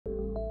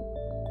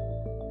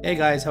Hey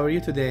guys, how are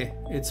you today?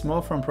 It's Mo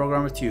from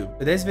ProgrammerTube.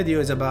 Today's video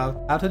is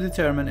about how to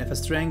determine if a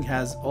string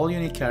has all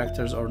unique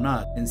characters or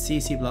not in C++.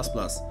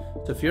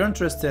 So if you're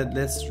interested,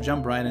 let's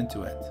jump right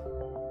into it.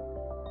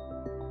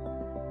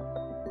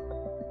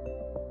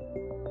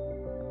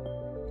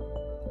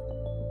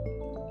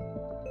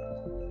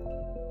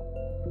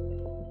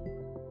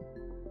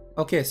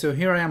 Okay, so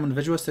here I am on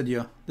Visual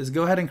Studio. Let's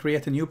go ahead and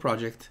create a new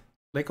project.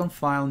 Click on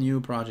File,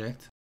 New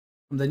Project.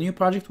 From the New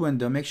Project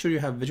window, make sure you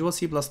have Visual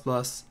C++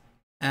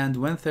 and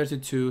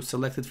Win32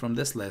 selected from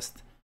this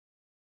list.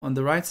 On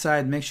the right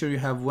side, make sure you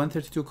have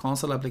Win32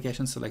 console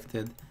application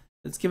selected.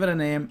 Let's give it a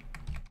name,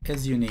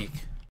 isUnique.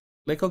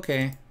 Click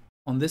OK.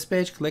 On this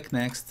page, click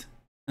Next,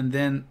 and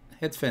then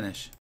hit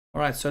Finish.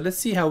 Alright, so let's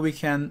see how we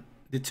can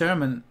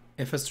determine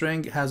if a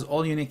string has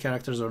all unique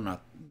characters or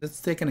not.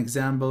 Let's take an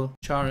example,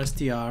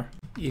 char_str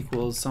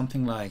equals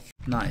something like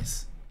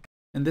nice.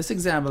 In this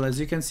example,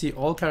 as you can see,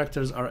 all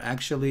characters are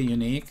actually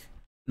unique.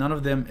 None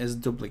of them is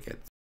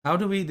duplicate. How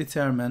do we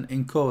determine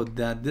in code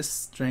that this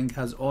string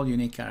has all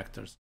unique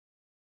characters?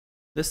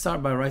 Let's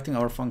start by writing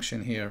our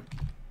function here.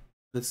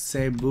 Let's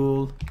say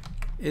bool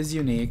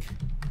isUnique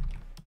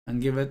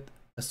and give it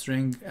a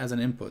string as an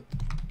input,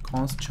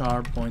 const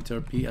char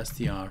pointer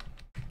pstr.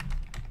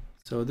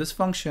 So this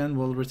function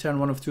will return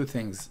one of two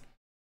things: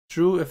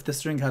 true if the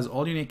string has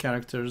all unique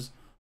characters,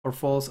 or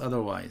false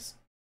otherwise.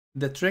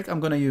 The trick I'm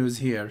going to use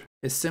here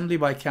is simply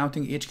by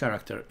counting each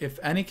character. If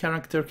any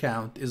character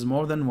count is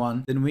more than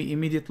 1, then we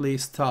immediately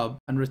stop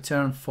and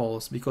return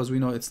false because we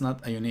know it's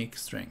not a unique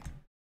string.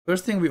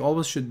 First thing we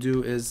always should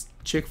do is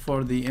check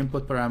for the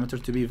input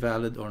parameter to be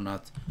valid or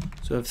not.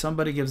 So if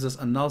somebody gives us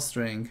a null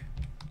string,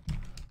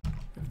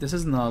 if this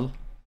is null,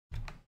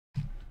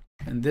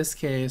 in this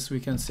case we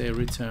can say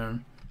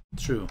return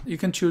true. You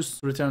can choose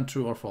return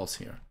true or false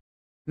here.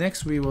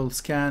 Next, we will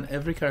scan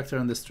every character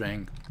in the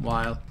string.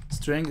 While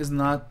string is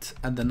not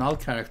at the null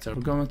character,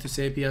 we're going to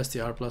say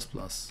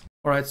pstr++.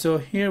 Alright, so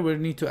here we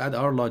need to add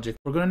our logic.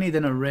 We're going to need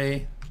an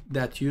array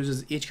that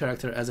uses each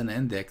character as an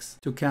index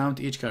to count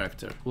each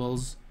character.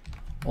 Equals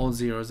all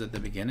zeros at the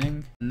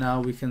beginning.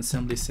 Now we can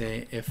simply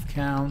say if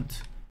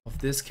count of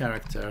this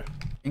character,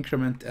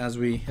 increment as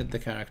we hit the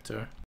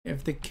character.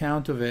 If the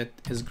count of it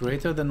is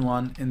greater than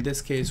 1, in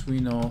this case we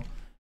know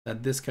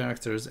that this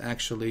character is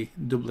actually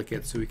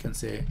duplicate, so we can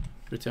say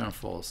return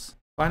false.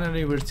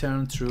 Finally, we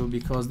return true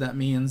because that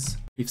means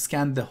we've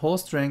scanned the whole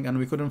string and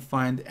we couldn't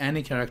find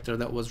any character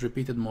that was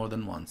repeated more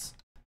than once.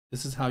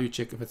 This is how you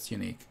check if it's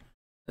unique.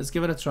 Let's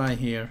give it a try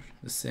here.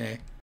 Let's say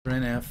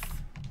printf.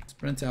 Let's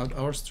print out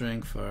our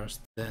string first.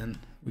 Then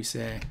we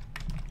say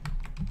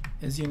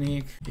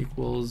isUnique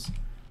equals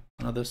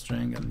another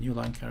string and new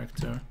line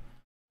character.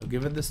 So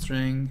give it the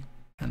string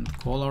and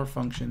call our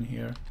function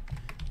here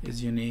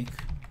isUnique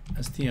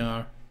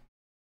str.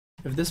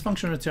 If this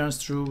function returns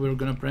true, we're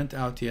going to print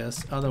out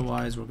yes,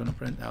 otherwise we're going to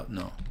print out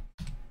no.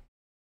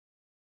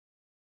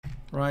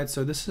 Right,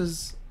 so this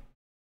is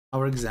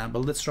our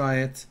example. Let's try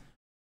it.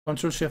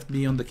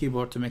 Ctrl+Shift+B on the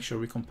keyboard to make sure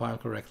we compile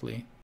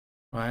correctly.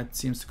 Right,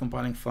 seems to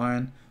compiling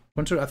fine.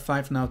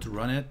 Ctrl+F5 now to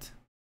run it.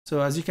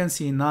 So as you can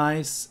see,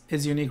 nice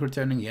isUnique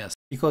returning yes,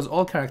 because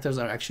all characters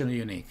are actually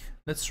unique.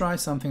 Let's try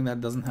something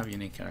that doesn't have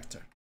unique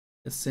character.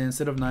 Let's say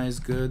instead of nice,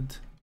 good.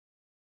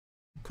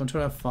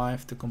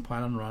 Ctrl+F5 to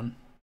compile and run.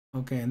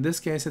 Okay, in this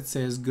case it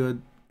says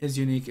good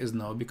isUnique is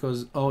no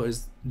because O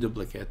is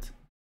duplicate.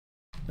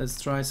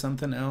 Let's try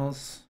something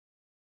else.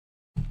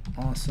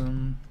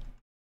 Awesome.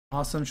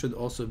 Awesome should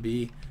also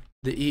be,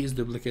 the E is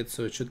duplicate,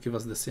 so it should give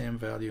us the same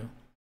value.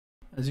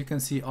 As you can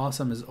see,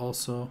 awesome is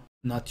also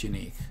not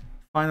unique.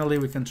 Finally,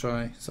 we can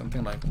try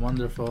something like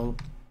wonderful,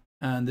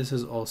 and this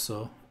is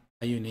also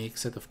a unique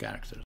set of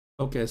characters.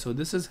 Okay, so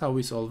this is how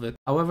we solve it.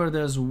 However,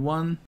 there's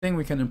one thing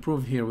we can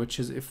improve here, which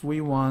is if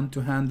we want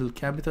to handle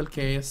capital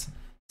case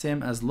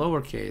same as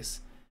lowercase.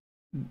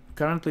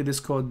 Currently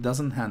this code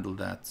doesn't handle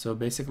that, so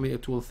basically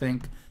it will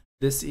think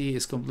this E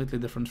is completely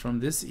different from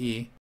this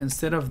E.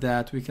 Instead of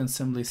that, we can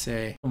simply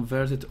say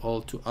convert it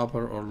all to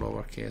upper or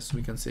lowercase.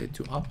 We can say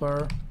to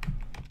upper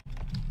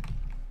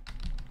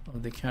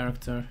of the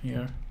character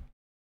here,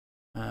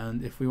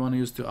 and if we want to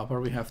use to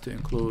upper, we have to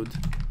include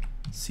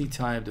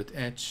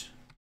ctype.h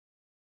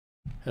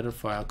header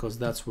file because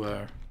that's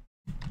where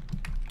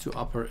to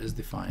upper is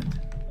defined.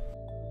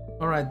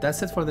 Alright,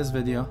 that's it for this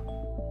video.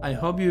 I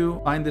hope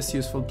you find this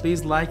useful.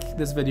 Please like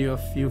this video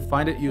if you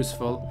find it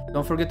useful.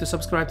 Don't forget to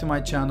subscribe to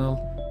my channel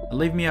and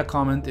leave me a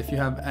comment if you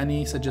have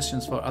any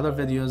suggestions for other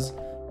videos,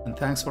 and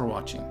thanks for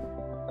watching.